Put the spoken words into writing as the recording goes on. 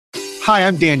Hi,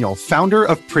 I'm Daniel, founder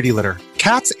of Pretty Litter.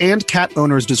 Cats and cat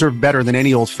owners deserve better than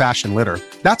any old-fashioned litter.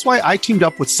 That's why I teamed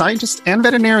up with scientists and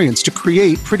veterinarians to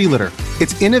create Pretty Litter.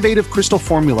 Its innovative crystal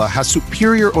formula has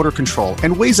superior odor control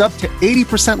and weighs up to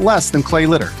 80% less than clay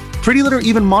litter. Pretty Litter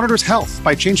even monitors health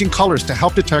by changing colors to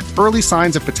help detect early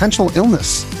signs of potential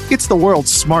illness. It's the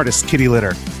world's smartest kitty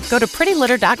litter. Go to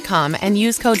prettylitter.com and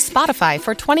use code SPOTIFY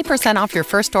for 20% off your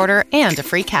first order and a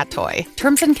free cat toy.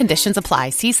 Terms and conditions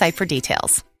apply. See site for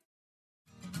details.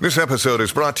 This episode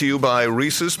is brought to you by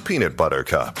Reese's Peanut Butter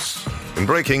Cups. In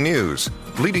breaking news,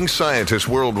 leading scientists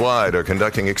worldwide are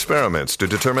conducting experiments to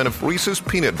determine if Reese's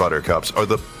Peanut Butter Cups are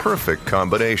the perfect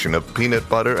combination of peanut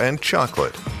butter and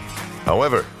chocolate.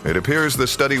 However, it appears the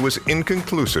study was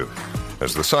inconclusive,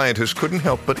 as the scientists couldn't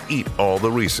help but eat all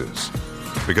the Reese's.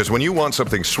 Because when you want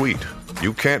something sweet,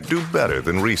 you can't do better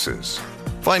than Reese's.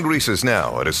 Find Reese's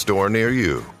now at a store near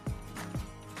you.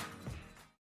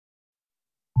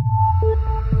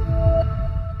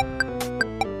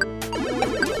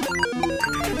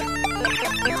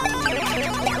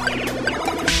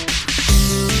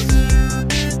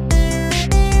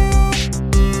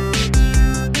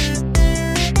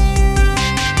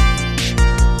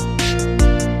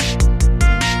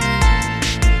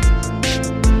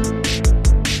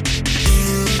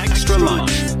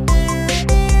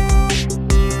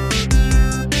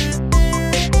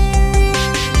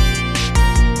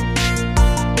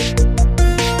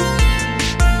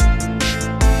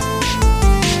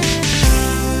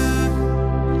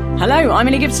 Hello, I'm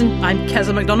Ellie Gibson. I'm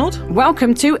Keza MacDonald.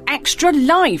 Welcome to Extra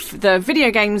Life, the video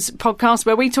games podcast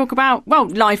where we talk about, well,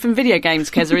 life and video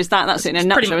games, Keza. That's it in a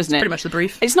nutshell, isn't it? Pretty much the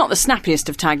brief. It's not the snappiest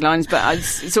of taglines, but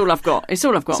it's all I've got. It's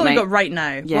all I've got, It's all mate. I've got right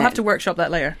now. Yeah. We'll have to workshop that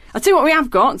later. I'll tell you what we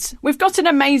have got. We've got an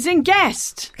amazing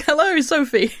guest. Hello,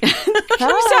 Sophie.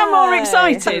 You sound more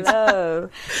excited. Hello.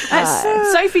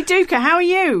 Sophie Duker, how are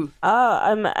you?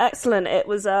 I'm excellent.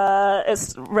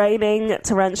 It's raining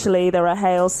torrentially. There are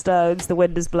hailstones. The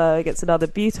wind is blowing. It's another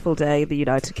beautiful day in the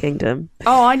United Kingdom.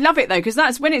 Oh, I love it though, because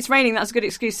that's when it's raining. That's a good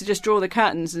excuse to just draw the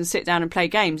curtains and sit down and play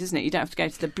games, isn't it? You don't have to go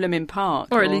to the blooming park.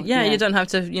 Or you don't have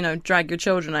to, drag your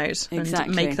children out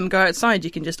and make them go outside.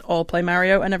 You can just all play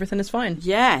Mario and everything is fine.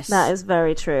 Yes. That is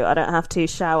very true. I don't have to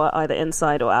shower either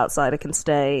inside or outside. I can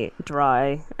stay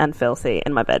dry and filthy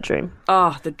in my bedroom.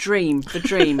 Oh, the dream,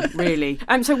 really.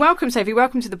 So welcome, Sophie.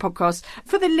 Welcome to the podcast.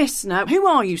 For the listener, who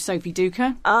are you, Sophie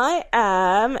Duker? I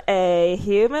am a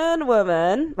human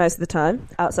woman, most of the time,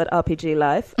 outside RPG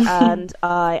life, and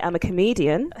I am a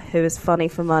comedian who is funny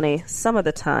for money some of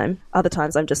the time. Other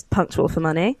times I'm just punctual for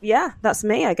money. Yeah, that's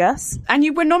me, I guess. And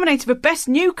you were nominated for Best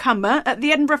Newcomer at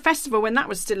the Edinburgh Festival when that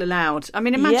was still allowed. I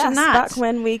mean, imagine that. Back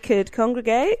when we could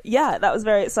congregate. Yeah, that was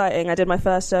very exciting. I did my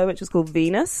first show, which was called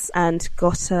Venus, and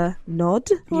got a nod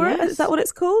for it. Is that what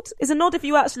it's called? Is a nod if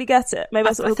you actually get it? Maybe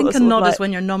I think a nod is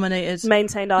when you're nominated.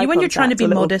 Maintained eye contact. When you're trying to be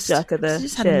modest. You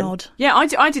just had a nod. Yeah,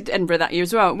 I did Edinburgh that year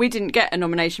as well. We didn't get a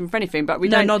nomination for anything, but we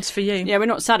don't. No nods for you. Yeah, we're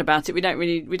not sad about it. We don't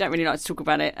really like to talk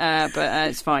about it, but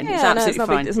it's fine. Yeah, it's absolutely no,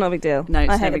 fine. It's not a big deal. No,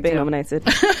 I hate being nominated.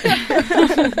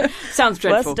 Sounds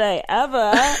dreadful. Worst day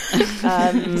ever.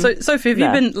 So, Sophie, have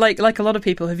you been like a lot of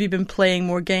people? Have you been playing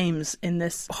more games in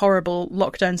this horrible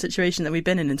lockdown situation that we've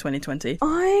been in 2020?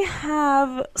 I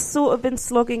have sort of been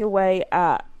slogging away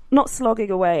at. Not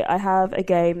slogging away. I have a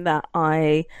game that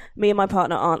me and my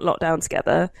partner aren't locked down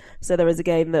together. So there is a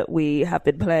game that we have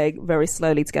been playing very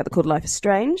slowly together called Life is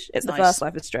Strange. It's the first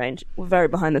Life is Strange. We're very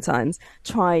behind the times,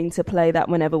 trying to play that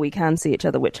whenever we can see each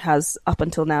other, which has up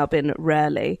until now been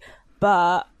rarely.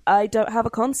 But I don't have a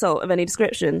console of any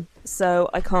description, so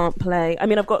I can't play. I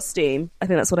mean, I've got Steam. I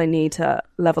think that's what I need to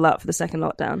level up for the second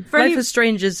lockdown. Life is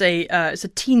Strange is it's a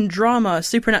teen drama,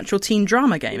 supernatural teen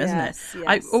drama game, isn't it?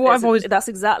 Yes. That's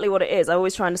exactly what it is. I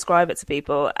always try and describe it to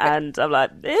people, and I'm like,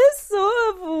 it's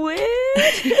sort of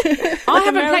weird. I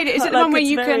haven't played it. Is it the one where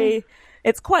you can?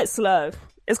 It's quite slow.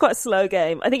 It's quite a slow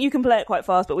game. I think you can play it quite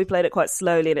fast, but we played it quite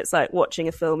slowly, and it's like watching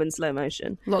a film in slow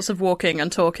motion. Lots of walking and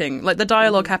talking. Like, the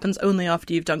dialogue happens only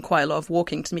after you've done quite a lot of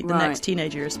walking to meet the next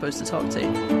teenager you're supposed to talk to.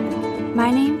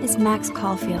 My name is Max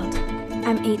Caulfield.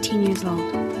 I'm 18 years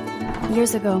old.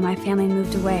 Years ago, my family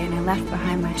moved away, and I left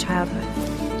behind my childhood.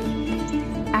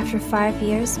 After 5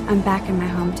 years, I'm back in my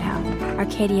hometown,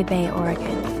 Arcadia Bay,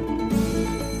 Oregon.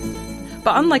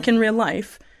 But unlike in real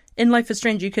life, in Life is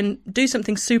Strange, you can do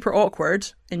something super awkward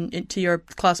to your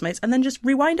classmates and then just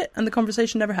rewind it and the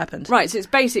conversation never happened. Right, so it's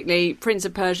basically Prince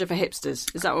of Persia for hipsters.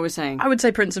 Is that what we're saying? I would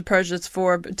say Prince of Persia is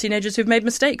for teenagers who've made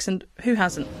mistakes, and who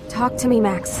hasn't? Talk to me,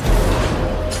 Max.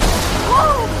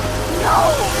 Oh,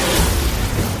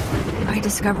 I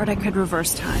discovered I could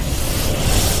reverse time.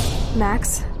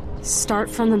 Max, start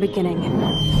from the beginning.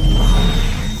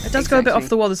 It does go a bit off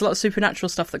the wall. There's a lot of supernatural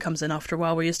stuff that comes in after a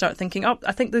while where you start thinking, oh,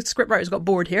 I think the scriptwriters got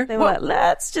bored here. They were like,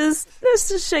 let's just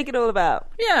shake it all about.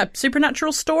 Yeah,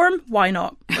 supernatural storm? Why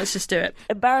not? Let's just do it.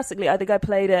 Embarrassingly, I think I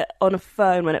played it on a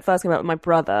phone when it first came out with my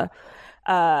brother.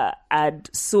 And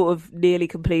sort of nearly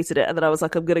completed it, and then I was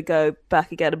like, I'm gonna go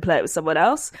back again and play it with someone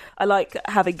else. I like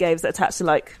having games that attach to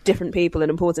like different people and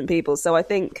important people, so I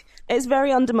think it's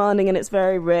very undemanding and it's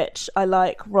very rich. I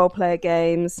like role player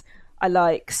games, I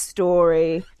like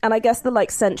story, and I guess the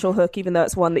like central hook, even though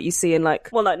it's one that you see in like,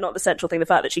 well, like not the central thing, the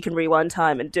fact that she can rewind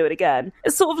time and do it again,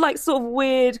 it's sort of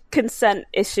weird consent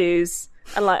issues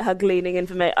and like her gleaning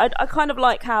information. I kind of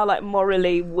like how like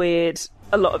morally weird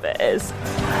a lot of it is.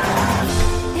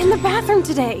 In the bathroom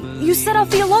today, you set off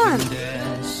the alarm.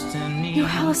 You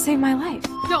hella saved my life.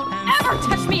 Don't ever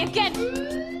touch me again!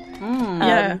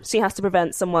 Yeah. She has to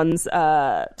prevent someone's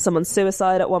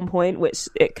suicide at one point, which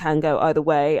it can go either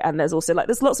way. And there's also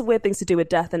there's lots of weird things to do with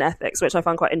death and ethics, which I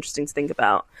find quite interesting to think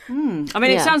about. I mean,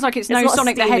 it sounds like it's no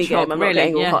Sonic the Hedgehog, game. I'm really. not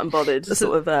getting all hot and bothered.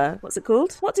 Sort of, what's it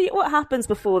called? What happens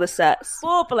before the sets?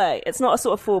 Foreplay. It's not a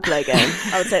sort of foreplay game.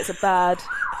 I would say it's a bad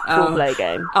foreplay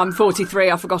game. I'm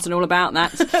 43. I've forgotten all about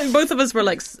that. Both of us were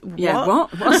like, what? Yeah,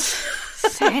 what?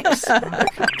 Sex?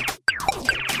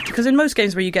 Because in most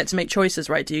games where you get to make choices,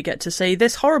 right, do you get to say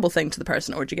this horrible thing to the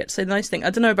person or do you get to say the nice thing? I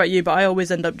don't know about you, but I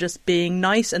always end up just being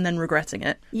nice and then regretting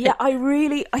it. Yeah, I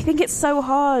think it's so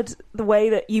hard the way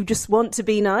that you just want to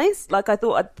be nice. Like, I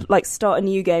thought I'd start a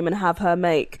new game and have her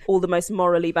make all the most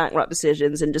morally bankrupt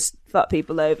decisions and just fuck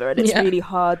people over. And it's really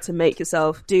hard to make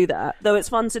yourself do that. Though it's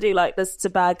fun to do, there's to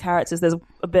bad characters. There's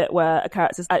a bit where a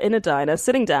character's in a diner,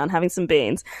 sitting down, having some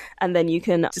beans, and then you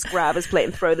can just grab his plate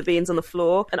and throw the beans on the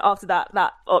floor. And after that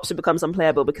option becomes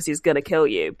unplayable because he's going to kill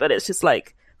you. But it's just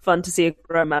fun to see a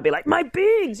grown man be like, my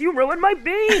beans, you ruined my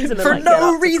beans, and then, for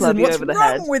no reason, what's over the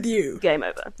wrong head. with you? Game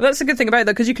over. Well, that's a good thing about it,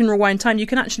 though, because you can rewind time. You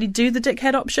can actually do the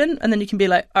dickhead option, and then you can be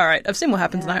like, all right, I've seen what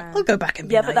happens now, I'll go back and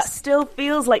be nice. But that still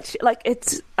feels like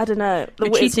it's, I don't know,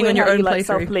 you're cheating on your own playthrough.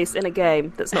 Self-police in a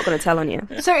game that's not going to tell on you.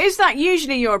 So is that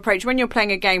usually your approach when you're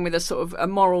playing a game with a sort of a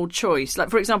moral choice? Like,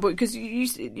 for example, because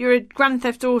you're a Grand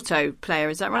Theft Auto player,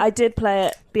 is that right? I did play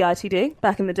it BITD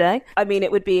back in the day. I mean,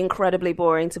 it would be incredibly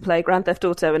boring to play Grand Theft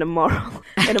Auto in a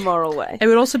moral way. It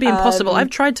would also be impossible. I've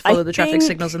tried to follow the traffic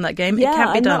signals in that game. It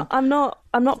can't be done. I'm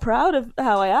not proud of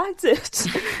how I acted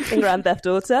in Grand Theft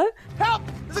Auto. Help!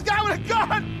 There's a guy with a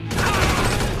gun!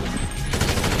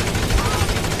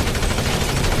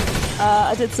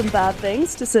 I did some bad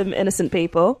things to some innocent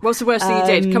people. What's the worst thing you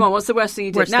did? Come on, what's the worst thing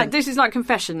you did? Worst Now, thing. this is like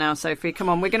confession now, Sophie. Come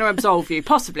on, we're going to absolve you.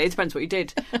 Possibly, it depends what you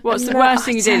did. What's the worst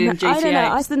thing you did in GTA? I don't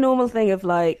know. It's the normal thing of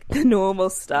the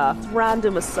normal stuff.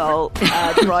 Random assault,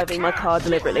 driving my car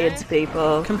deliberately into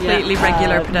people. Completely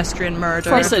regular pedestrian murder.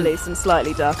 Possibly some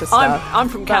slightly darker stuff. I'm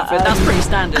from Catford. That's pretty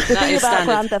standard. The That thing is about standard.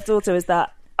 Grand Theft Auto is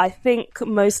that I think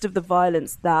most of the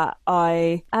violence that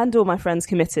I and all my friends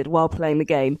committed while playing the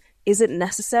game isn't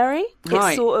necessary. Right.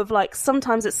 It's sort of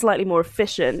sometimes it's slightly more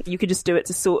efficient. You could just do it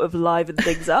to sort of liven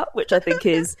things up, which I think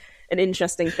is an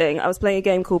interesting thing. I was playing a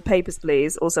game called Papers,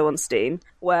 Please, also on Steam,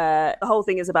 where the whole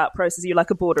thing is about process. You're like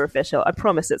a border official. I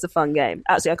promise it's a fun game.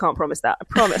 Actually, I can't promise that. I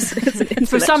promise it's an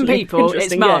For some people, it's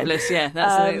interesting marvellous. game. Yeah,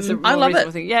 that's a I love reasonable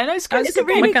it. thing. Yeah, no, it's good. It's a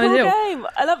really kind cool of deal. game.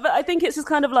 I love it. I think it's just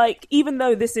kind of even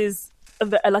though this is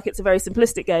it's a very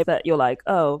simplistic game that you're like,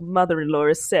 oh, mother-in-law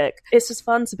is sick. It's just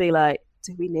fun to be like,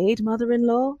 do we need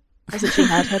mother-in-law? Hasn't she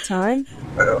had her time?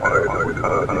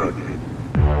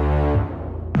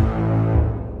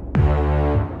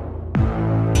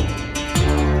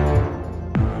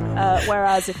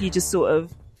 Whereas if you just sort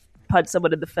of punch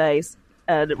someone in the face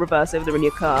and reverse over them in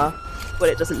your car, well,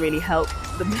 it doesn't really help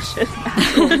the mission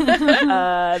at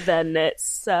all. Then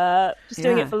it's just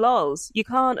doing it for lols. You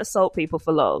can't assault people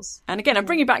for lols. And again, I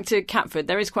bring you back to Catford.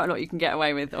 There is quite a lot you can get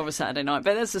away with over a Saturday night,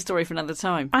 but that's a story for another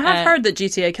time. I have heard that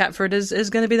GTA Catford is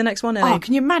going to be the next one. Oh,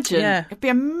 can you imagine? Yeah. It'd be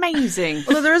amazing.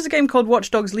 Although there is a game called Watch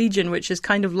Dogs Legion, which is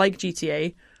kind of like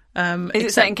GTA. Is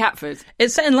it set in Catford?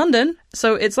 It's set in London,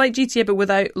 so it's like GTA but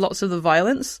without lots of the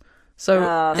violence.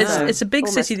 So it's a big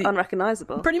almost city,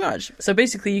 unrecognisable. pretty much. So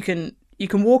basically, you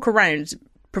can walk around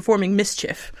performing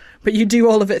mischief, but you do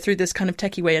all of it through this kind of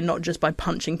techie way and not just by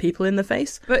punching people in the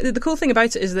face. But the cool thing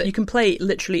about it is that you can play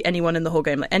literally anyone in the whole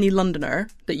game, like any Londoner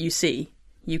that you see,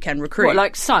 you can recruit. What,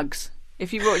 like Suggs?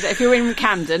 If you're in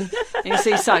Camden and you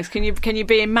see Suggs, can you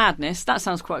be in Madness? That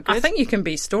sounds quite good. I think you can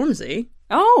be Stormzy.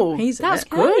 Oh, That's that's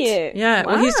Can good. you? Yeah,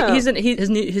 Wow. well, his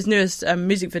newest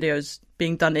music videos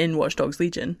being done in Watch Dogs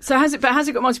Legion. So has it got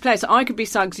multiplayer? So I could be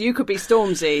Suggs, you could be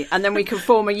Stormzy, and then we could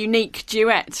form a unique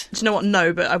duet. Do you know what?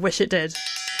 No, but I wish it did.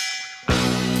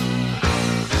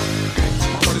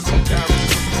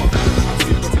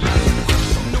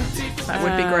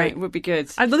 great. It would be good.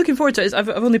 I'm looking forward to it. I've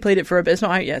only played it for a bit. It's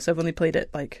not out yet, so I've only played it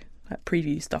like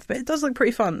preview stuff, but it does look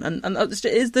pretty fun, and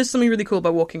there's something really cool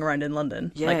about walking around in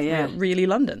London. Really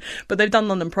London, but they've done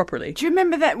London properly. Do you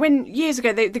remember that when years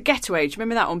ago the Getaway? Do you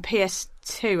remember that on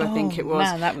PS2? I think it was.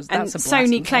 Man, that's and a blast.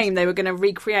 Sony claimed they were going to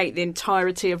recreate the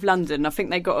entirety of London. I think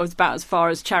they got about as far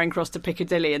as Charing Cross to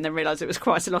Piccadilly, and then realised it was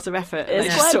quite a lot of effort. And It's they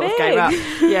just quite sort of gave up.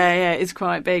 big. Yeah, it's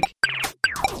quite big.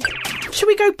 Shall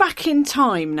we go back in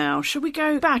time now? Shall we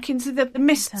go back into the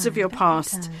mists of your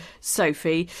past,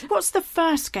 Sophie? What's the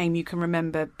first game you can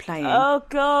remember playing? Oh,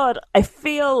 God. I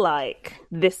feel like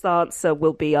this answer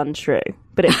will be untrue,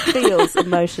 but it feels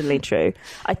emotionally true.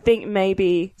 I think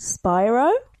maybe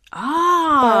Spyro?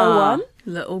 Spyro 1?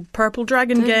 Little purple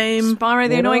dragon game. Spyro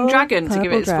the Annoying Dragon, to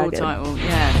give it its full Dragon. title.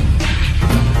 Yeah.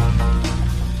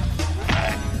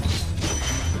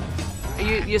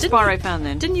 You're a Spyro fan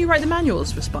then? Didn't you write the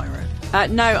manuals for Spyro?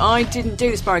 No, I didn't do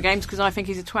the Spyro games because I think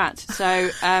he's a twat. So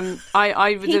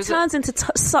He turns into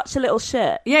such a little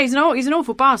shit. Yeah, he's an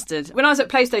awful bastard. When I was at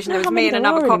PlayStation, there was how me many and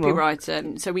there another are anymore.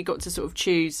 copywriter, so we got to sort of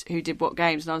choose who did what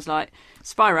games, and I was like,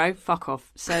 Spyro, fuck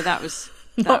off. So that was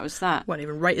that. Won't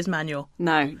even write his manual.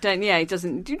 No, don't. Yeah, he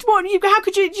doesn't. How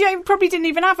could you? You probably didn't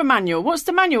even have a manual. What's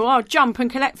the manual? Oh, jump and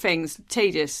collect things.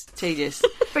 Tedious.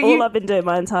 But All I've been doing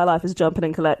my entire life is jumping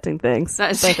and collecting things.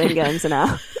 That's- Both in games and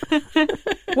out.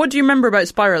 What do you remember about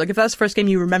Spyro? Like, if that's the first game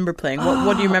you remember playing,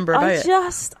 what do you remember about it?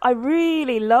 I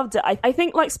really loved it. I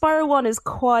think like Spyro 1 is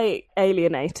quite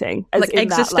alienating. As Like in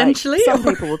that, existentially, some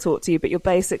or- people will talk to you, but you're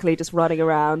basically just running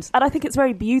around. And I think it's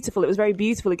very beautiful. It was very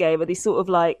beautiful, a game with these sort of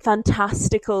like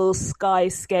fantastical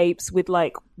skyscapes with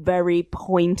like very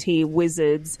pointy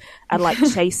wizards and like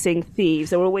chasing thieves.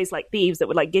 There were always like thieves that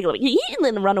would like giggle and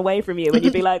then run away from you, and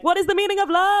you'd be like, what is the meaning of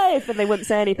life? And they wouldn't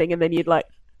say anything, and then you'd like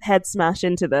head smash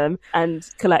into them and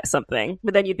collect something,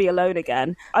 but then you'd be alone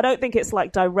again. I don't think it's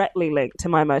like directly linked to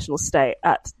my emotional state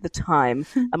at the time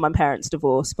and my parents'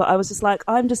 divorce, but I was just like,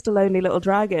 I'm just a lonely little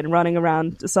dragon running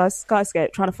around a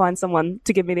skyscape trying to find someone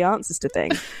to give me the answers to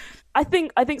things. I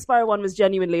think Spyro 1 was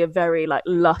genuinely a very like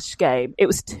lush game. It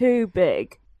was too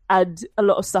big and a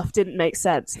lot of stuff didn't make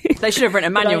sense. They should have written a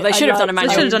manual. They should have done a manual.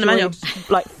 They should have done a manual.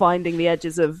 Like finding the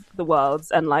edges of the worlds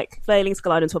and like failing to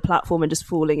glide into a platform and just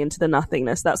falling into the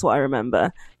nothingness. That's what I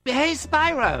remember. Hey,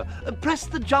 Spyro, press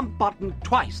the jump button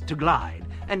twice to glide.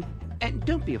 And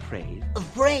don't be afraid.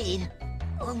 Afraid?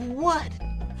 Of what?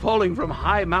 Falling from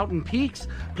high mountain peaks?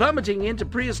 Plummeting into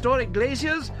prehistoric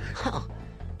glaciers? Oh,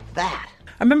 that.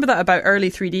 I remember that about early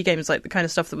 3D games, like the kind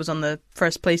of stuff that was on the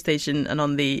first PlayStation and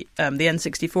on the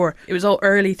N64. It was all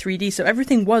early 3D, so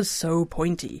everything was so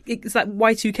pointy. It's that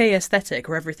Y2K aesthetic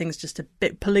where everything's just a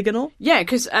bit polygonal. Yeah,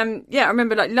 because I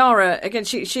remember like Lara again.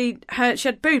 She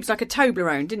had boobs like a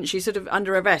Toblerone, didn't she? Sort of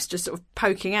under her vest, just sort of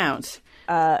poking out.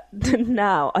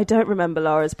 Now I don't remember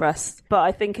Laura's breasts, but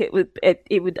I think it would.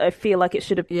 I feel like it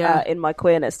should have in my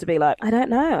queerness to be like, I don't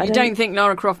know. You don't think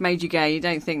Lara Croft made you gay? You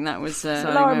don't think that was?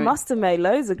 Laura must have made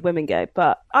loads of women gay,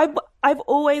 but I've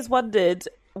always wondered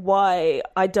why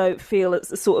I don't feel it's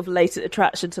a sort of latent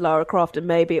attraction to Lara Croft, and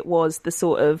maybe it was the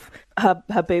sort of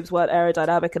her boobs weren't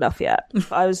aerodynamic enough yet.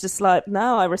 I was just like,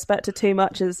 no, I respect her too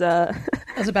much as a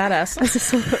badass.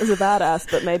 as a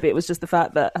badass, but maybe it was just the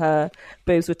fact that her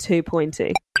boobs were too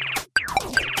pointy.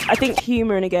 I think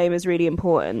humour in a game is really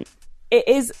important. It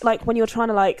is like when you're trying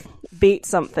to like beat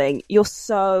something, you're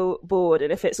so bored, and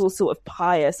if it's all sort of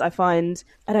pious, I don't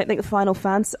think the Final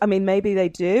Fantasy. I mean, maybe they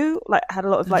do like had a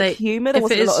lot of like humour. There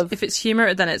wasn't a lot of. If it's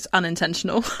humour, then it's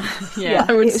unintentional. Yeah,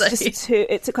 I would it was say. just too.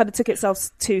 It kind of took itself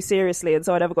too seriously, and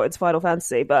so I never got into Final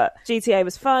Fantasy. But GTA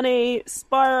was funny.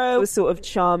 Spyro was sort of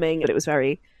charming, but it was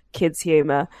very kids'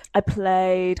 humour. I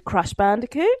played Crash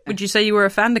Bandicoot. Would you say you were a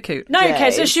Fandicoot? No, okay,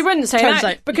 so she wouldn't say Turns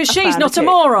that out because a she's not a Bandicoot.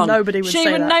 moron. Nobody would say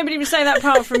that. Nobody would say that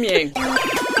apart from you.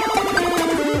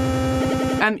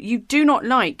 You do not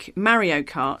like Mario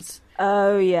Kart.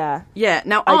 Oh yeah. Yeah.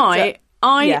 Now I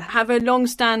have a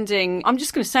long-standing. I'm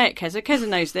just going to say it, Keza. Keza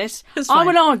knows this. That's I fine.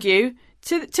 will argue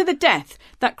to the death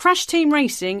that Crash Team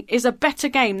Racing is a better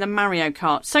game than Mario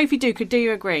Kart. Sophie Duker, do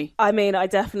you agree? I mean, I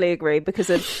definitely agree because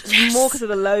of more because of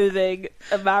the loathing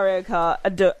of Mario Kart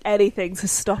and do anything to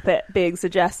stop it being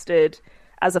suggested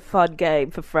as a fun game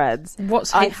for friends.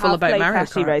 What's hateful about Mario Crash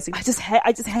Team Kart? Racing. I just hate.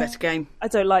 Better game. I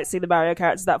don't like seeing the Mario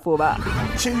characters in that format.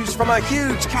 Choose from a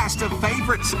huge cast of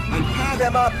favourites and pair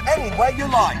them up any way you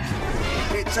like.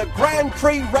 It's It's a Grand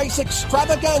Prix race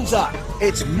extravaganza.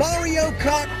 It's Mario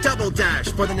Kart Double Dash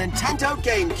for the Nintendo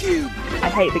GameCube. I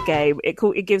hate the game. It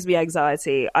gives me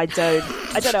anxiety. I don't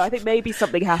know. I think maybe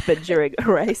something happened during a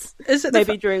race. Is it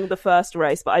maybe during the first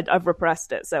race, but I've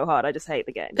repressed it so hard. I just hate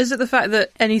the game. Is it the fact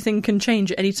that anything can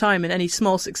change at any time and any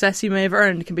small success you may have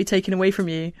earned can be taken away from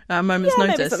you at a moment's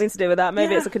notice? Maybe something to do with that.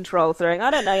 Maybe it's a control thing. I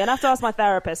don't know. You'll have to ask my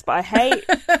therapist, but I hate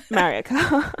Mario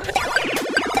Kart.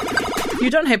 You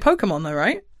don't hate Pokemon though,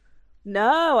 right?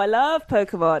 No, I love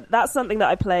Pokemon. That's something that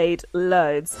I played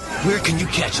loads. Where can you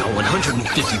catch all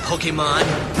 150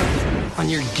 Pokemon? On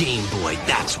your Game Boy,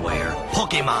 that's where.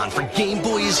 Pokemon for Game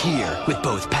Boy is here. With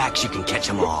both packs, you can catch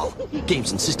them all.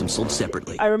 Games and systems sold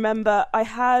separately. I remember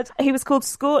he was called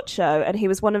Scorcho, and he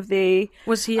was one of the...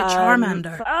 Was he a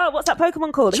Charmander? What's that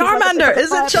Pokemon called? Charmander!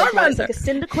 Is it Charmander? It's like a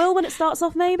Cyndaquil when it starts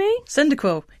off, maybe?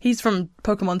 Cyndaquil. He's from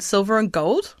Pokemon Silver and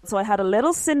Gold. So I had a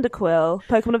little Cyndaquil,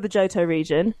 Pokemon of the Johto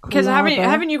region. Because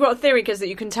haven't you got a theory, because that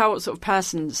you can tell what sort of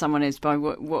person someone is by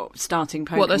what starting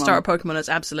Pokemon? What their starter Pokemon is,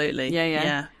 absolutely.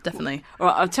 Yeah, definitely. All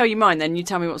right, I'll tell you mine then. You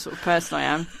tell me what sort of person I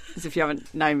am, as if you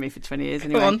haven't known me for 20 years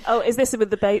anyway. Go on. Oh, is this with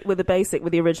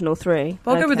the original three?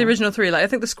 Well, I'll go with the original three. Like, I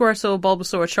think the Squirtle,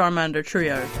 Bulbasaur, Charmander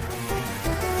trio.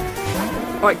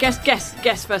 All right, guess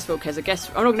first of all, Kez.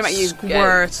 I'm not going to make you...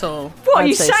 Squirtle. What are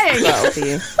you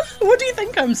saying? What do you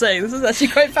think I'm saying? This is actually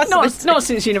quite fascinating. Not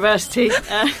since university.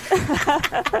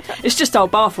 It's just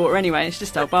old Barthwater anyway. It's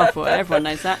just old Barthwater. Everyone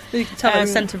knows that. You can tell by the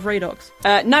scent of Radox.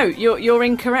 No, you're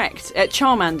incorrect.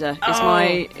 Charmander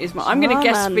is my... I'm going to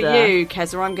guess for you,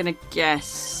 Kez, or I'm going to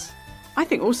guess... I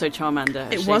think also Charmander,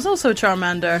 actually. It was also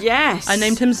Charmander. Yes. I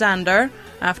named him Xander,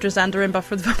 after Xander in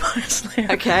Buffy the Vampire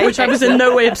Slayer. Okay. Which I was in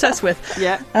no way obsessed with.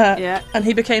 Yeah. And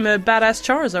he became a badass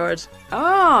Charizard.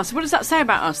 Oh, so what does that say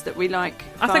about us, that we like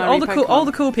I think all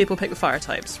the cool people pick the fire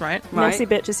types, right? Messy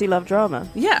bitches who love drama.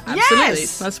 Yeah, absolutely.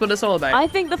 Yes! That's what it's all about. I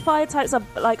think the fire types are,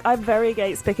 I'm very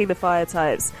against picking the fire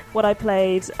types. When I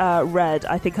played Red,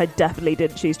 I think I definitely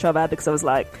didn't choose Charmander because I was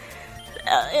like,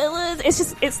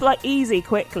 it's like easy,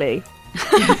 quickly.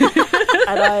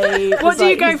 What do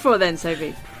you go for then,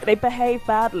 Sophie? They behave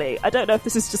badly. I don't know if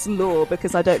this is just lore,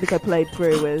 because I don't think I played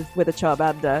through with a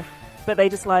Charmander, but they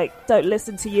just don't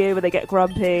listen to you and they get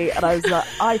grumpy. And I was like,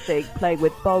 I think playing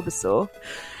with Bulbasaur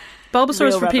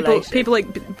is for people like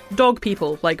dog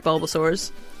people like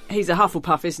Bulbasaurs. He's a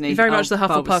Hufflepuff, isn't he? Very much the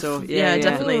Hufflepuff. Bulbasaur. Yeah,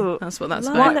 definitely. Ooh, that's what that's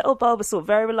about. One little Bulbasaur,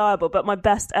 very reliable. But my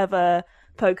best ever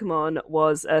Pokemon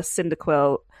was a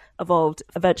Cyndaquil, evolved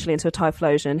eventually into a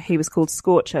Typhlosion. He was called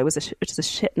Scorcho, which is a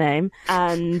shit name.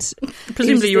 And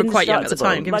presumably you were quite young at the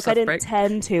time. I didn't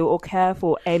tend to or care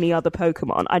for any other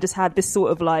Pokemon. I just had this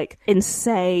sort of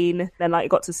insane. Then it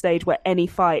got to the stage where any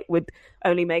fight would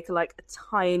only make a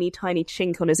tiny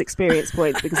chink on his experience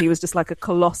points because he was just like a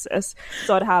colossus.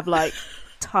 So I'd have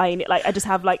tiny, I just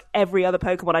have every other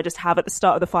Pokemon I just have at the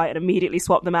start of the fight and immediately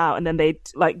swap them out, and then they'd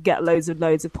get loads of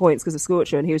points because of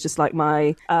Scorcher, and he was just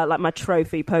my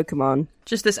trophy Pokemon.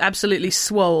 Just this absolutely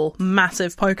swole,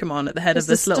 massive Pokemon at the head of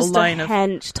this little line of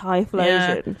hench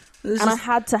Typhlosion. Yeah. I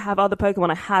had to have other Pokemon.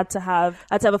 I had to have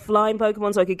a flying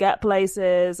Pokemon so I could get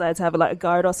places. I had to have a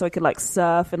Gyarados so I could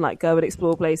surf and go and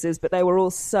explore places. But they were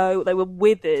all they were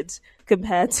withered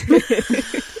compared to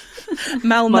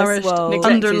malnourished,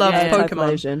 underloved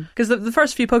Pokemon. Because the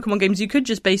first few Pokemon games, you could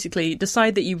just basically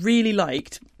decide that you really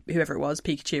liked whoever it was,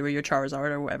 Pikachu or your Charizard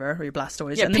or whatever, or your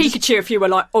Blastoise. Yeah, and Pikachu if you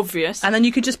were obvious. And then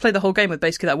you could just play the whole game with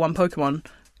basically that one Pokemon.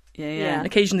 Yeah. And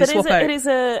occasionally swap out. It is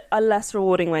a less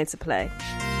rewarding way to play.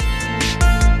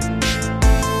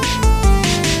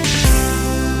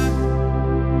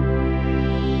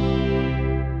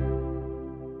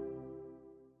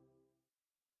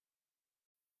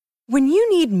 When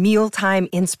you need mealtime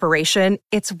inspiration,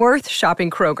 it's worth shopping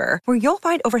Kroger, where you'll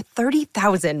find over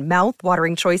 30,000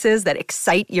 mouth-watering choices that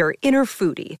excite your inner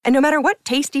foodie. And no matter what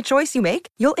tasty choice you make,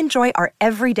 you'll enjoy our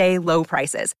everyday low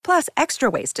prices, plus extra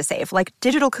ways to save, like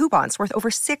digital coupons worth over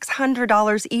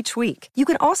 $600 each week. You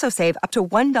can also save up to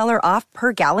 $1 off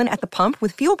per gallon at the pump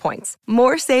with fuel points.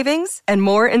 More savings and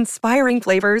more inspiring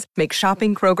flavors make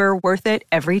shopping Kroger worth it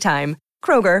every time.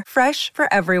 Kroger, fresh for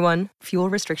everyone. Fuel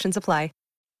restrictions apply.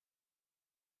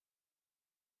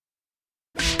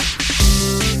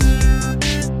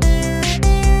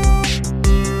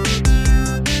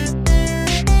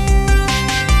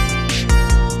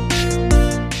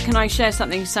 Can I share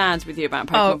something sad with you about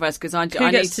Pokemon first? Because I need to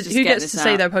just get this out. Who gets to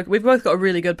say their Pokemon? We've both got a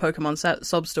really good Pokemon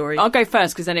sob story. I'll go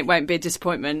first because then it won't be a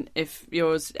disappointment if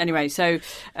yours... Anyway, so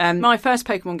my first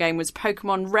Pokemon game was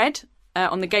Pokemon Red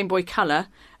on the Game Boy Color.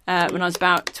 when I was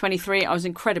about 23. I was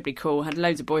incredibly cool, had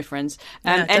loads of boyfriends.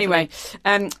 Yeah, anyway,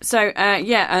 and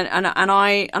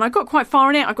I got quite far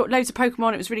in it. I got loads of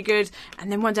Pokemon. It was really good.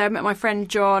 And then one day I met my friend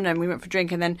John, and we went for a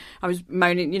drink. And then I was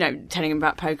moaning, telling him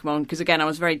about Pokemon because again I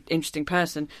was a very interesting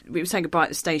person. We were saying goodbye at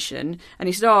the station, and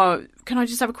he said, "Oh, can I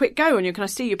just have a quick go on you? Can I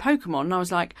see your Pokemon?" And I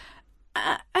was like,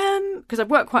 because I've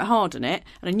worked quite hard on it,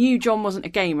 and I knew John wasn't a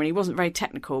gamer and he wasn't very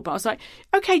technical, but I was like,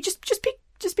 okay, just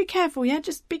be careful, yeah,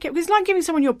 just be careful. It's like giving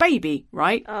someone your baby,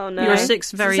 right? Oh no, you're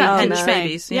 6 very hench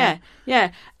babies.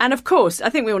 Yeah. And of course, I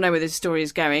think we all know where this story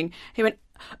is going. He went,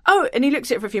 oh, and he looked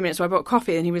at it for a few minutes. So I bought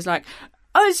coffee, and he was like,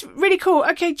 oh, it's really cool.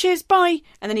 Okay, cheers, bye.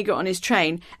 And then he got on his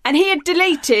train, and he had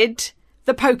deleted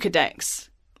the Pokedex.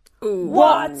 Ooh.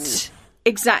 What?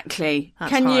 Exactly.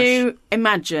 That's Can harsh. you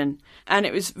imagine? And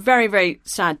it was a very, very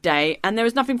sad day, and there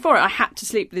was nothing for it. I had to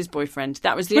sleep with his boyfriend.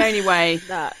 That was the only way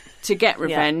to get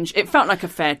revenge. Yeah. It felt like a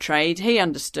fair trade. He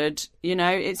understood,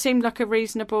 it seemed like a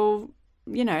reasonable,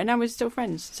 and now we're still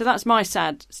friends. So that's my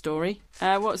sad story.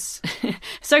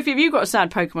 Sophie, have you got a sad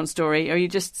Pokemon story, or are you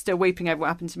just still weeping over what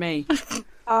happened to me?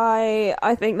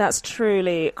 I think that's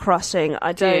truly crushing.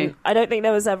 I don't think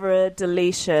there was ever a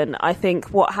deletion. I think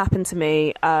what happened to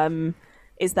me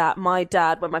is that my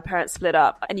dad, when my parents split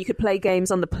up, and you could play games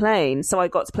on the plane, so I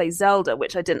got to play Zelda,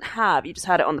 which I didn't have. You just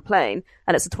had it on the plane,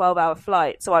 and it's a 12-hour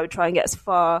flight, so I would try and get as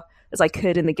far as I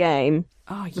could in the game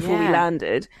before we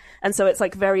landed. And so it's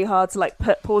like very hard to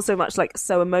pour so much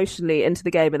so emotionally into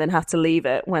the game and then have to leave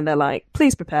it when they're like,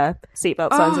 please prepare, seatbelt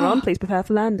signs are on, please prepare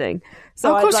for landing.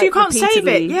 So of course you can't save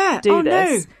it. Yeah. Do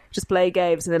this. No. Just play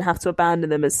games and then have to abandon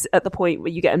them at the point where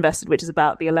you get invested, which is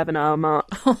about the 11-hour mark.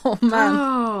 Oh man!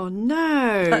 Oh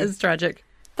no! That is tragic.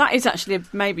 That is actually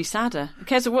maybe sadder.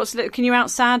 Okay, so can you out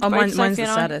sad? Oh, mine's the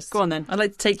saddest. Go on then. I'd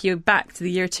like to take you back to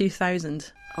the year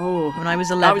 2000. Oh, when I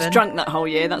was 11. I was drunk that whole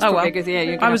year. That's probably a good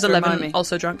year. I was 11,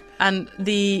 also drunk, and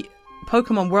the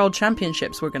Pokemon World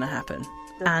Championships were going to happen.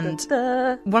 And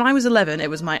when I was 11, it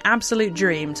was my absolute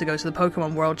dream to go to the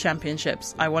Pokemon World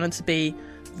Championships. I wanted to be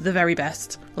the very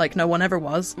best, like no one ever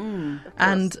was.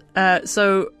 And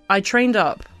so I trained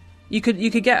up. You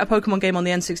could get a Pokemon game on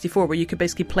the N64 where you could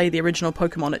basically play the original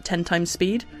Pokemon at 10 times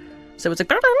speed. So it's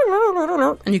like,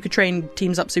 and you could train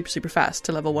teams up super, super fast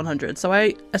to level 100. So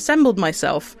I assembled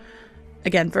myself,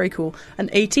 again, very cool, an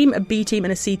A team, a B team,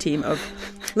 and a C team of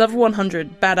level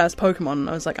 100 badass Pokemon. And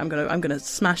I was like, I'm gonna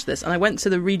smash this. And I went to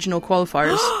the regional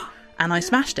qualifiers, and I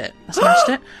smashed it.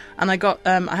 And I got,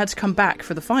 I had to come back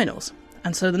for the finals.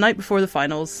 And so the night before the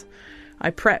finals, I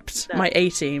prepped my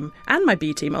A team and my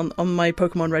B team on my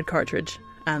Pokemon Red cartridge.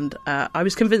 And I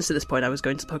was convinced at this point I was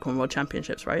going to the Pokemon World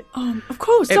Championships, right? Of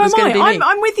course, so am I.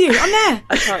 I'm with you. I'm there.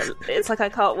 It's like I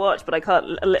can't watch, but I can't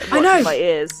watch my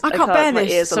ears. I can't bear this. My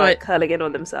ears are curling in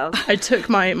on themselves. I took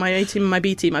my A team and my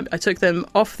B team. I took them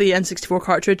off the N64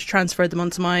 cartridge, transferred them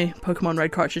onto my Pokemon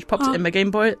Red cartridge, popped it in my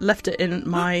Game Boy, left it in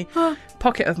my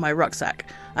pocket of my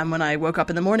rucksack. And when I woke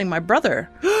up in the morning, my brother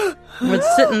was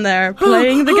sitting there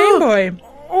playing the Game Boy.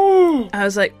 I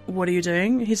was like, "What are you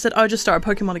doing?" He said, "I just started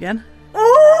Pokemon again."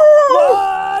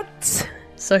 What?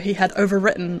 So he had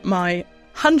overwritten my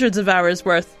hundreds of hours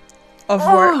worth of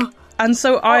work. And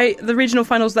so the regional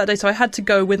finals that day, so I had to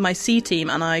go with my C team,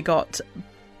 and I got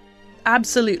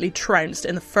absolutely trounced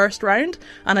in the first round,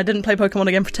 and I didn't play Pokemon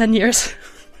again for 10 years.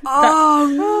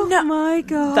 Oh my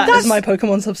god. That is my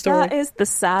Pokemon sub-story. That is the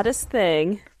saddest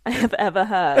thing I have ever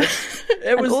heard.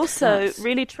 It was also nuts.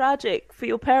 Really tragic for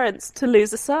your parents to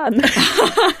lose a son.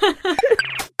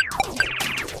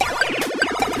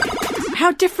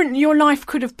 How different your life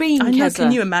could have been, I know, Keza.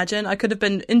 can you imagine? I could have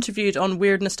been interviewed on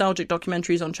weird nostalgic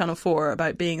documentaries on Channel 4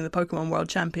 about being the Pokemon World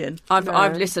Champion. I've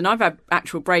had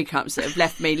actual breakups that have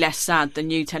left me less sad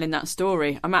than you telling that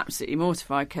story. I'm absolutely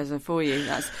mortified, Keza, for you.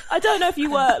 I don't know if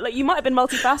you were, you might have been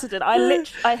multifaceted.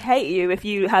 I hate you if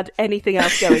you had anything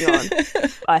else going on.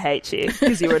 I hate you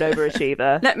because you were an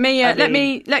overachiever. Let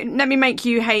me make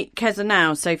you hate Keza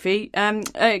now, Sophie.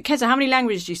 Keza, how many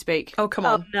languages do you speak? Oh, come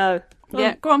on. Oh, no.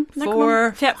 Yeah, go on. No, 4. Come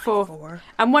on. Yeah, 4.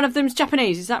 And one of them's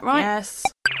Japanese, is that right? Yes.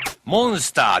 モン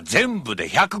スター全部で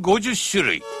150種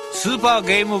類。スーパー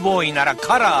ゲームボーイなら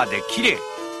カラーで綺麗。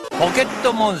ポケッ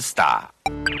トモンスタ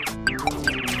ー。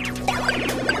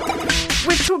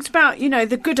 We've talked about,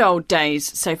 the good old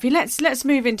days, Sophie. Let's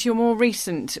move into your more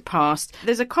recent past.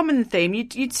 There's a common theme.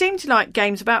 You'd seem to like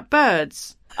games about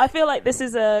birds. I feel like this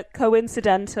is a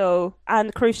coincidental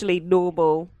and crucially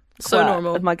normal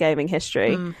normal of my gaming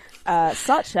history.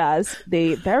 Such as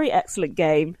the very excellent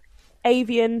game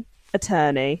Avian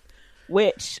Attorney,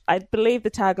 which I believe the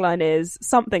tagline is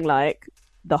something like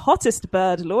the hottest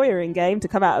bird lawyering game to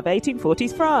come out of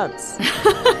 1840s France.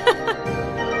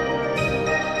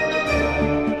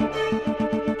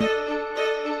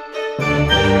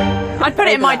 I'd put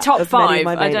it in my top of many of 5.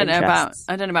 my I main don't know interests.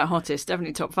 about hottest.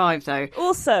 Definitely top 5 though.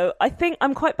 Also, I think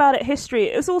I'm quite bad at history.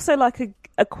 It was also like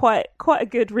a quite a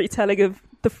good retelling of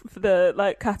the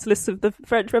like catalyst of the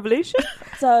French Revolution.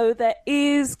 So there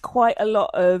is quite a lot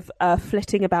of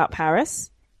flitting about Paris.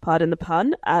 Pardon the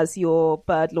pun. As your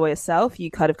bird lawyer self,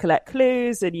 you kind of collect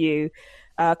clues and you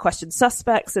question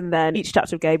suspects, and then each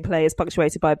chapter of gameplay is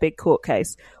punctuated by a big court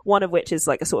case. One of which is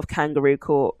like a sort of kangaroo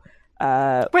court.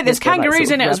 Wait, there's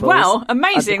kangaroos in it as well.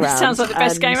 Amazing! That sounds like the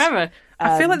best game ever.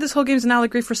 I feel like this whole game's an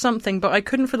allegory for something, but I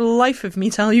couldn't for the life of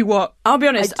me tell you what. I'll be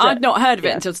honest, I'd not heard of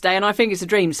it until today, and I think it's a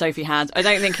dream Sophie had. I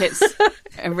don't think it's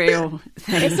a real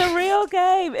thing. It's a real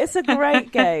game. It's a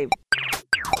great game.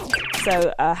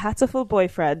 So, Hatoful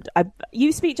Boyfriend.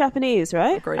 You speak Japanese,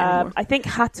 right? I think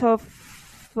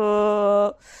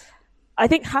Hatofu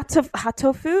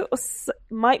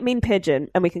might mean pigeon,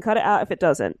 and we can cut it out if it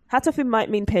doesn't. Hatofu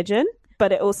might mean pigeon,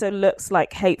 but it also looks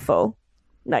like hateful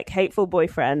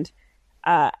boyfriend.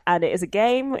 And it is a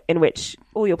game in which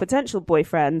all your potential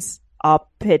boyfriends are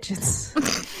pigeons.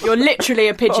 You're literally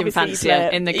a pigeon fancier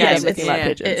in the game. Yes,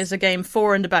 it is a game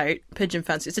for and about pigeon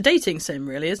fancy. It's a dating sim,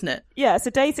 really, isn't it? Yeah, it's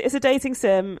a dating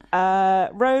sim.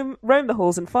 Roam the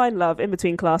halls and find love in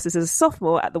between classes as a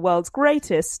sophomore at the world's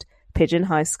greatest pigeon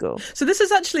high school. So this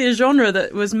is actually a genre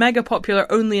that was mega popular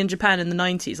only in Japan in the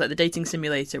 90s, like the dating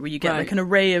simulator, where you get like an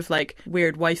array of like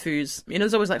weird waifus. You know,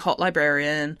 there's always like hot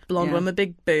librarian, blonde one with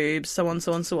big boobs, so on,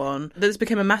 so on, so on. This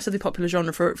became a massively popular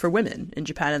genre for women in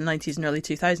Japan in the 90s and early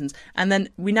 2000s. And then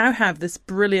we now have this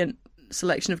brilliant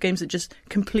selection of games that just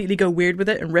completely go weird with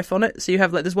it and riff on it. So you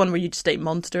have like this one where you just date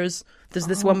monsters. There's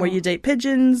this one where you date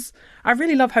pigeons. I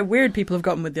really love how weird people have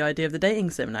gotten with the idea of the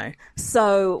dating sim now.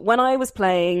 So when I was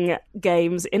playing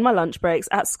games in my lunch breaks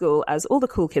at school, as all the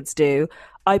cool kids do,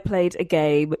 I played a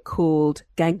game called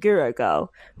Ganguro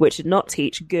Girl, which did not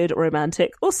teach good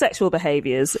romantic or sexual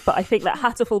behaviours, but I think that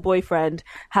Hatoful Boyfriend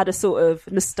had a sort of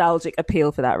nostalgic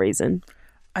appeal for that reason.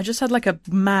 I just had like a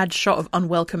mad shot of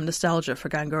unwelcome nostalgia for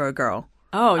Ganguro Girl.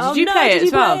 Oh, did you play it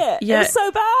as well? Yeah, it was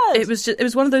so bad. It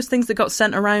was one of those things that got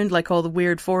sent around like all the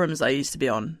weird forums I used to be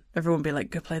on. Everyone would be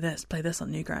like, go play this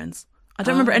on Newgrounds. I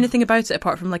don't remember anything about it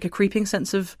apart from like a creeping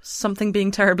sense of something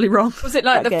being terribly wrong. Was it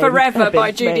like the Forever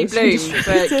by Judy Blume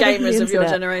for gamers of your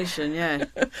generation? Yeah.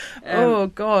 Oh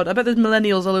God, I bet there's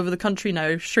millennials all over the country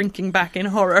now shrinking back in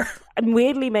horror. And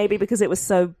weirdly, maybe because it was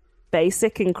so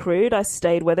basic and crude, I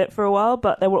stayed with it for a while,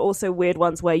 but there were also weird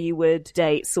ones where you would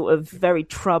date sort of very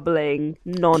troubling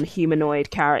non-humanoid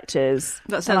characters.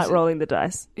 That sounds like rolling the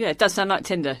dice. Yeah, it does sound like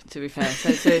Tinder, to be fair.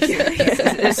 So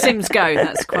as Sims go,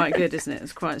 that's quite good, isn't it?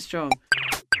 It's quite strong.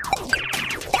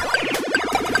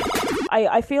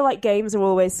 I feel like games are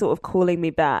always sort of calling me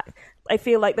back. I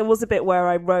feel like there was a bit where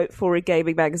I wrote for a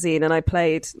gaming magazine and I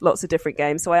played lots of different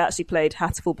games. So I actually played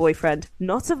Hatoful Boyfriend,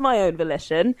 not of my own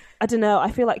volition. I don't know.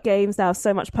 I feel like games now have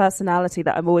so much personality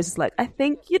that I'm always just like, I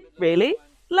think you'd really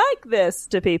like this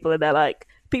to people. And they're like,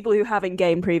 people who haven't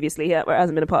gamed previously yet, where it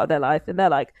hasn't been a part of their life. And they're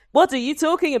like, what are you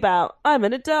talking about? I'm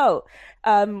an adult.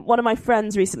 One of my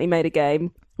friends recently made a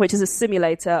game, which is a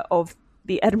simulator of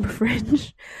the Edinburgh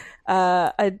Fringe.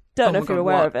 I don't know if you're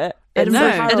aware of it. It's a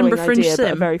harrowing idea,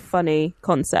 but a very funny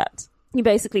concept. You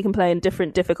basically can play in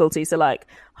different difficulties. So, like,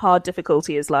 hard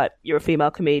difficulty is like you're a female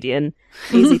comedian.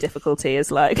 Easy difficulty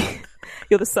is like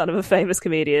you're the son of a famous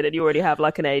comedian and you already have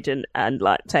like an agent and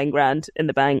like 10 grand in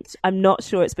the bank. I'm not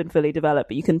sure it's been fully developed,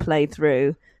 but you can play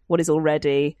through what is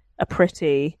already a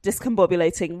pretty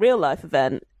discombobulating real life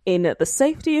event in the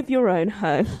safety of your own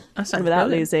home and without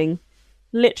losing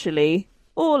literally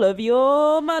all of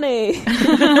your money.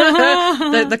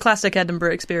 the classic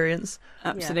Edinburgh experience.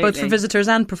 Absolutely. Both for visitors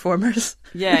and performers.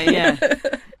 Yeah.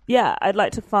 Yeah, I'd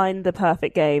like to find the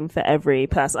perfect game for every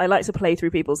person. I like to play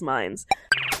through people's minds.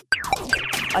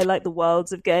 I like the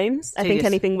worlds of games. I think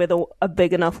anything with a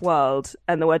big enough world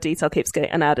and the word detail keeps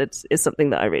getting added is something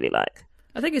that I really like.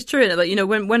 I think it's true. Like, you know,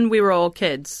 when we were all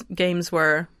kids, games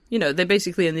were, you know, they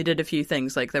basically only did a few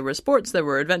things. Like there were sports, there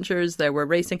were adventures, there were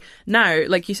racing. Now,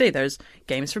 like you say, there's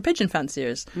games for pigeon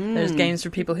fanciers. There's games for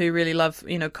people who really love,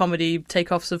 you know, comedy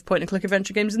takeoffs of point-and-click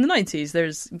adventure games in the 90s.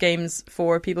 There's games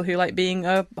for people who like being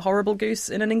a horrible goose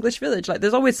in an English village. Like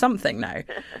there's always something now.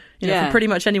 You know, for pretty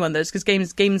much anyone. There's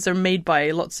because games are made by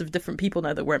lots of different people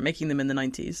now that weren't making them in the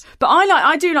 90s. But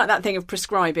I do like that thing of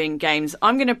prescribing games.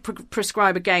 I'm going to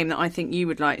prescribe a game that I think you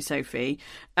would like, Sophie.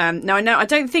 Now, I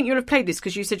don't think you'll have played this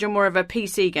because you said you're more of a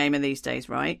PC gamer these days,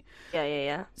 right?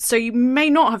 Yeah. So you may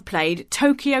not have played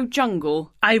Tokyo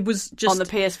Jungle. I was just on the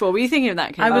PS4. Were you thinking of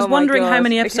that, Kim? I was wondering how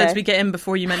many episodes we get in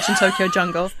before you mentioned Tokyo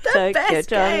Jungle. Tokyo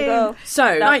Jungle.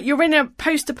 So, you're in a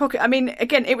post-apocalyptic... I mean,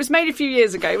 again, it was made a few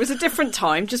years ago. It was a different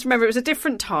time. Just remember, it was a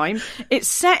different time. It's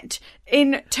set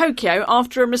in Tokyo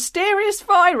after a mysterious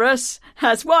virus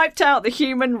has wiped out the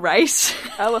human race.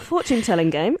 Oh, a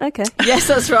fortune-telling game. Okay. Yes,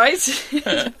 that's right.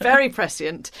 Very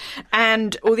prescient.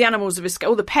 And all the animals have escaped.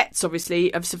 All the pets,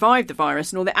 obviously, have survived the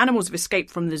virus, and all the animals have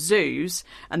escaped from the zoos.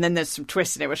 And then there's some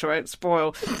twists in it, which I won't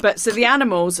spoil. But so the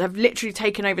animals have literally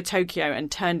taken over Tokyo and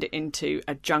turned it into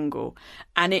a jungle.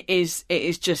 And it is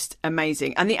just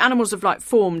amazing. And the animals have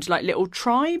formed little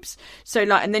tribes. So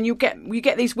and then you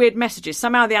get these weird messages.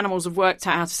 Somehow the animals have worked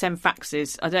out how to send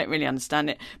faxes. I don't really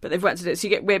understand it, but they've worked at it. So you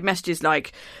get weird messages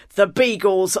like the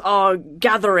beagles are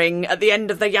gathering at the end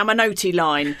of the Yamanote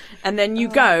line, and then you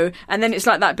go, and then it's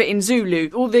like that bit in Zulu.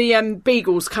 All the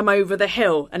beagles come over the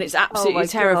hill, and it's absolutely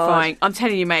terrifying. God. I'm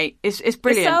telling you, mate, it's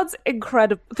brilliant. This sounds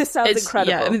incredible.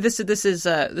 Yeah, I mean, this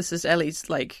is Ellie's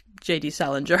J.D.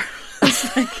 Salinger.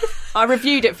 I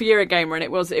reviewed it for Eurogamer, and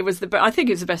it was I think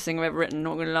it's the best thing I've ever written.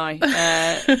 Not gonna lie.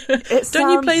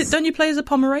 Don't you play as a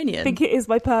Pomeranian? I think it is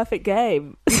my perfect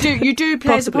game. You do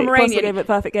play as a Pomeranian. A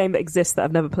perfect game that exists that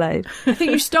I've never played. I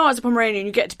think you start as a Pomeranian.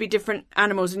 You get to be different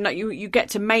animals, and you get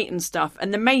to mate and stuff.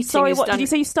 And the mating. Sorry, is what done... did you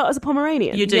say? You start as a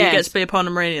Pomeranian. You do. Yes. You get to be a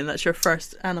Pomeranian. That's your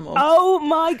first animal. Oh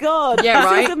my god! Yeah,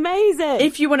 right. This is amazing.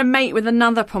 If you want to mate with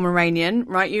another Pomeranian,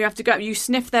 right, you have to go. You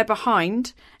sniff their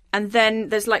behind. And then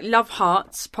there's love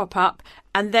hearts pop up,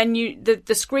 and then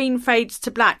the screen fades to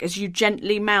black as you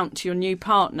gently mount your new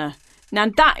partner. Now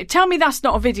tell me that's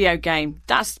not a video game.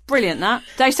 That's brilliant. That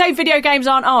they say video games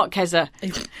aren't art, Keza.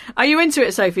 Are you into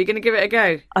it, Sophie? Going to give it a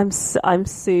go? I'm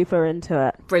super into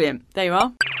it. Brilliant. There you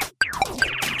are.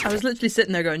 I was literally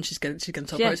sitting there going, she's going to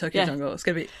talk about Tokyo Jungle. It's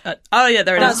going to be... there it is.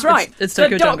 That's right. It's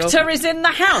Tokyo Jungle. The doctor is in the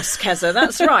house, Keza.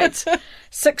 That's right.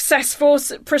 Successful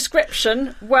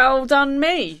prescription. Well done,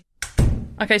 me.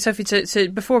 Okay, Sophie, so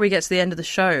before we get to the end of the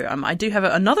show, I do have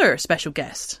another special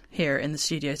guest here in the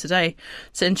studio today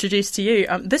to introduce to you.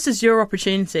 This is your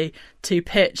opportunity to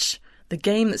pitch the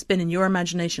game that's been in your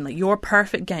imagination, your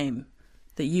perfect game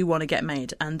that you want to get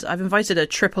made. And I've invited a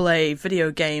AAA video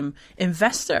game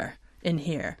investor in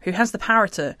here who has the power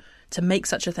to make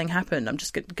such a thing happen. I'm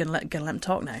just gonna let him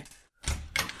talk now.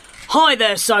 Hi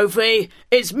there, Sophie.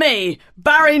 It's me,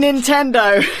 Barry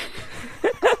Nintendo.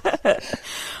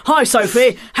 Hi,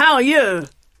 Sophie. How are you?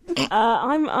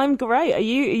 I'm great. Are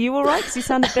you all right? Because you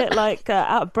sound a bit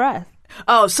out of breath.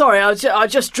 Oh, sorry, I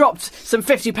just dropped some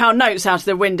 £50 notes out of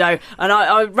the window, and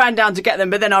I ran down to get them,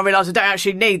 but then I realised I don't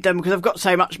actually need them because I've got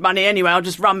so much money anyway. I'll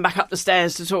just run back up the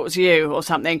stairs to talk to you or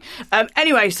something.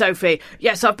 Anyway, Sophie,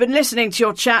 yes, I've been listening to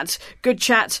your chat. Good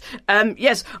chat.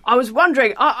 Yes, I was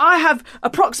wondering, I have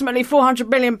approximately £400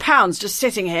 million just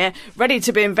sitting here, ready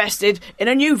to be invested in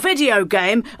a new video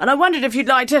game, and I wondered if you'd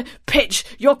like to pitch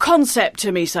your concept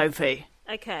to me, Sophie.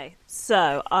 Okay,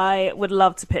 so I would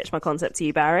love to pitch my concept to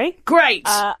you, Barry. Great!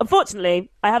 Unfortunately,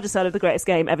 I have decided the greatest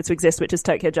game ever to exist, which is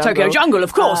Tokyo Jungle. Tokyo Jungle,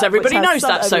 of course. Everybody knows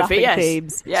that, Sophie,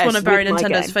 yes. It's one of Barry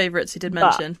Nintendo's favourites, he did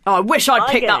mention. I wish I'd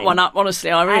picked that one up,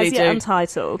 honestly, I really do.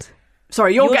 Untitled.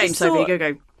 Sorry, your game, Sophie,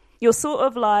 go. You're sort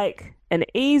of like an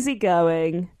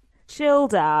easygoing,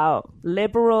 chilled out,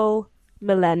 liberal,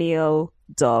 millennial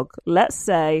dog. Let's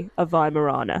say a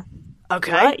Weimaraner.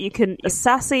 Okay. Right? You can a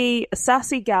sassy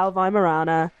gal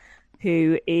Weimaraner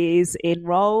who is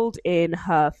enrolled in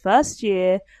her first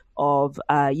year of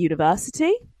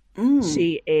university.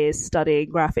 She is studying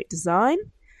graphic design,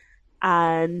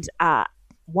 and at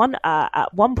one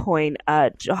point,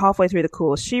 halfway through the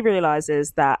course, she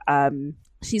realizes that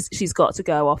she's got to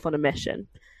go off on a mission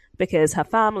because her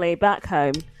family back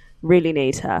home really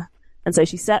need her. And so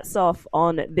she sets off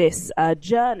on this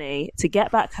journey to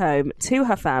get back home to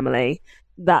her family.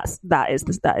 That is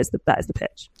the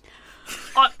pitch.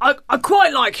 I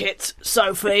quite like it,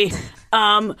 Sophie.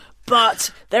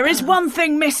 But there is one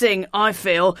thing missing, I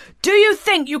feel. Do you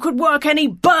think you could work any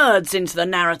birds into the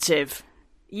narrative?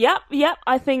 Yep.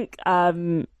 I think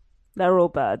they're all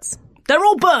birds. They're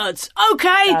all birds.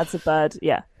 Okay. That's a bird.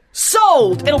 Yeah.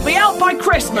 Sold. It'll be out by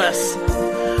Christmas.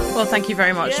 Well, thank you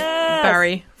very much,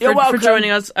 Barry, for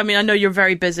joining us. I mean, I know you're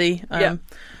very busy.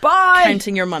 Bye.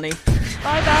 Counting your money.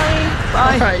 Bye, Barry.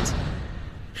 Bye.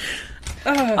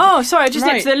 All right. Oh, sorry, I just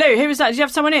nipped to the loo. Who was that? Did you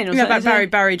have someone in? Yeah,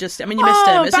 Barry just... I mean, you missed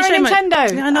him. It's Barry a shame.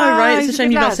 Nintendo. I know, right? It's a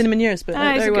shame you've not seen him in years, but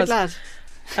there he's he a was. Good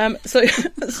lad. So...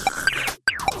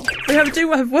 We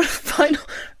do have one final...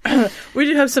 we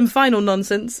do have some final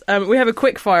nonsense. We have a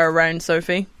quick fire round,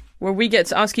 Sophie. where we get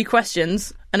to ask you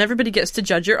questions and everybody gets to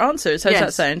judge your answers. How's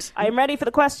that sound? I'm ready for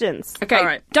the questions. Okay, all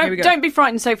right, here we go. Don't be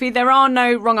frightened, Sophie. There are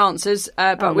no wrong answers,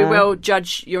 but we will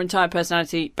judge your entire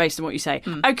personality based on what you say.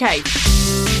 Okay.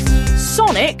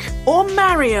 Sonic or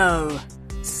Mario?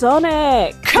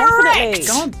 Sonic. Correct. Definitely.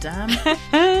 God damn.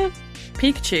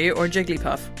 Pikachu or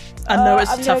Jigglypuff? I know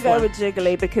it's a tough I'm one. going to go with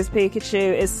Jiggly because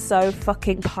Pikachu is so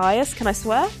fucking pious. Can I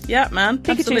swear? Yeah, man.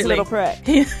 Pikachu's absolutely. a little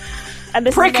prick. And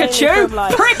this Prickachu! is mainly from,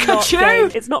 like,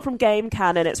 Prickachu! it's not from game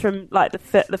canon. It's from like the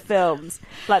films,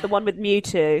 like the one with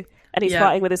Mewtwo, and he's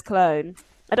fighting with his clone.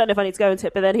 I don't know if I need to go into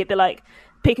it, but then he'd be like,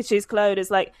 Pikachu's clone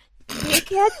is like,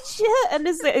 Pikachu, and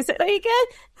is it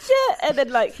Pikachu? And then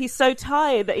like he's so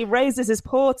tired that he raises his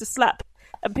paw to slap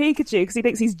Pikachu because he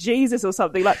thinks he's Jesus or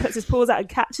something. Like puts his paws out and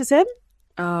catches him.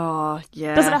 Oh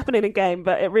yeah, doesn't happen in a game,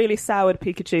 but it really soured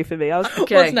Pikachu for me. I was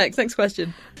What's next? Next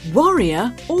question.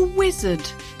 Warrior or wizard?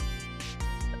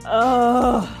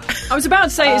 Oh, I was about to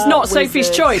say it's not wizard.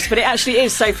 Sophie's choice, but it actually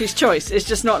is Sophie's choice. It's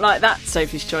just not like that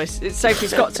Sophie's choice. It's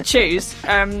Sophie's got to choose,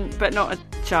 but not a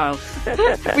child.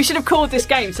 We should have called this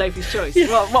game Sophie's Choice.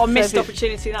 What a missed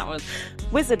opportunity that was.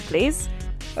 Wizard, please.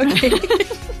 Okay.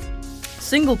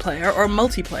 Single player or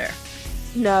multiplayer?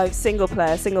 No, single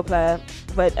player.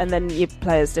 But and then you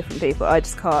play as different people. I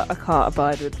can't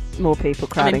abide with more people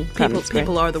crowding.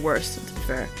 People are the worst, to be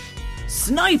fair.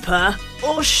 Sniper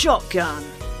or shotgun?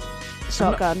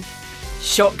 Shotgun.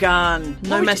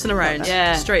 No messing around.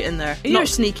 Yeah. Straight in there. Not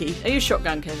sneaky. Are you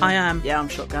shotgun, Kevin? I am. Yeah, I'm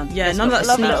shotgun. Yeah, none of that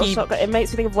love sneaky. little shotgun. It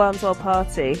makes me think of Worms World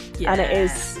Party, and it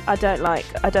is. I don't like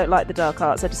the dark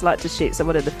arts. I just like to shoot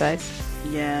someone in the face.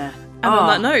 Yeah. And on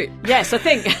that note, yes, I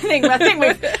think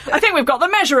we've got the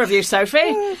measure of you,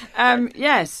 Sophie.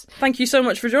 Yes. Thank you so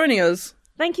much for joining us.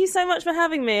 Thank you so much for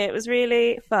having me. It was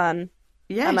really fun.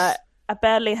 Yes. And I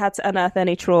barely had to unearth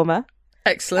any trauma.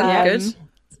 Excellent. Good.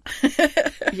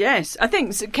 Yes, I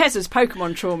think Kez's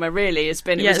Pokemon trauma really has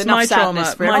been. Yes, it was enough my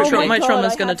sadness trauma. for My trauma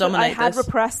is going to dominate. I had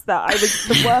repressed that.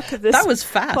 The work of this that was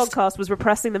fast. podcast was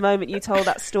repressing the moment you told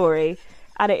that story,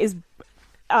 and it is.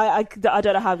 I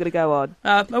don't know how I'm going to go on.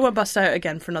 I won't bust out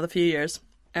again for another few years.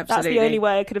 Absolutely. That's the only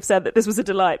way I could have said that this was a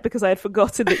delight because I had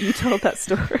forgotten that you told that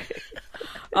story.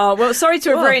 Oh, well, sorry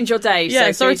to have ruined your day, Yeah,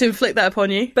 Sophie. sorry to inflict that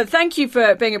upon you. But thank you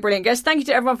for being a brilliant guest. Thank you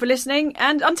to everyone for listening.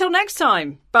 And until next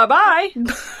time, bye-bye.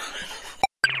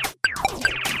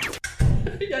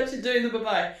 You're actually doing the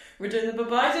bye-bye. We're doing the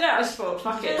bye-bye? I don't know, I just thought,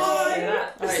 fuck it. Bye.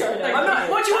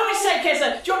 What do you want me to say,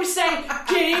 Keza? Do you want me to say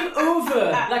game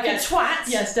over? Like a twat?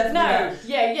 Yes, definitely. No.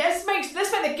 Yes,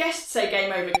 let's make the guest say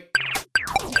game over.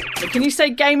 Can you say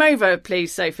game over,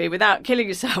 please, Sophie, without killing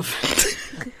yourself?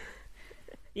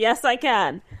 Yes, I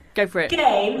can. Go for it.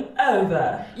 Game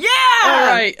over. Yeah!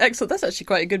 All right, excellent. That's actually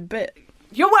quite a good bit.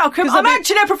 You're welcome. I'm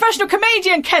actually a professional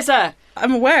comedian, Keza.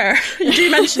 I'm aware. You do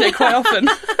mention it quite often.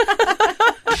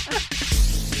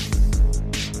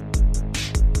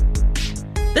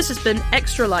 This has been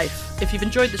Extra Life. If you've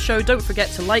enjoyed the show, don't forget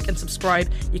to like and subscribe.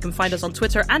 You can find us on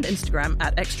Twitter and Instagram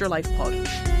at Extra Life Pod.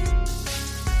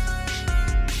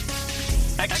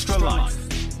 Extra Life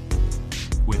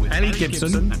with Ellie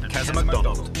Gibson and Keza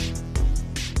MacDonald.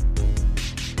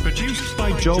 Produced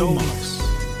by Joel Morris.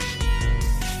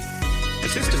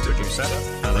 Assistant producer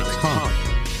Alex Hart.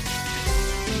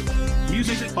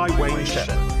 Music by Wayne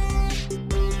Shepard.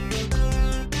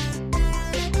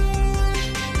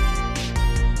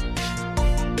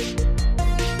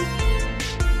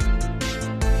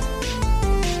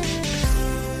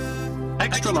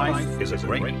 Extra Life is a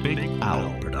Great Big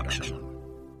Owl production.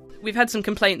 We've had some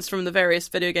complaints from the various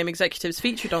video game executives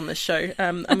featured on this show,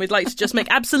 and we'd like to just make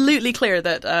absolutely clear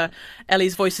that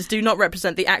Ellie's voices do not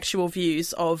represent the actual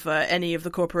views of any of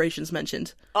the corporations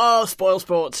mentioned. Oh, spoil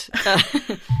sport.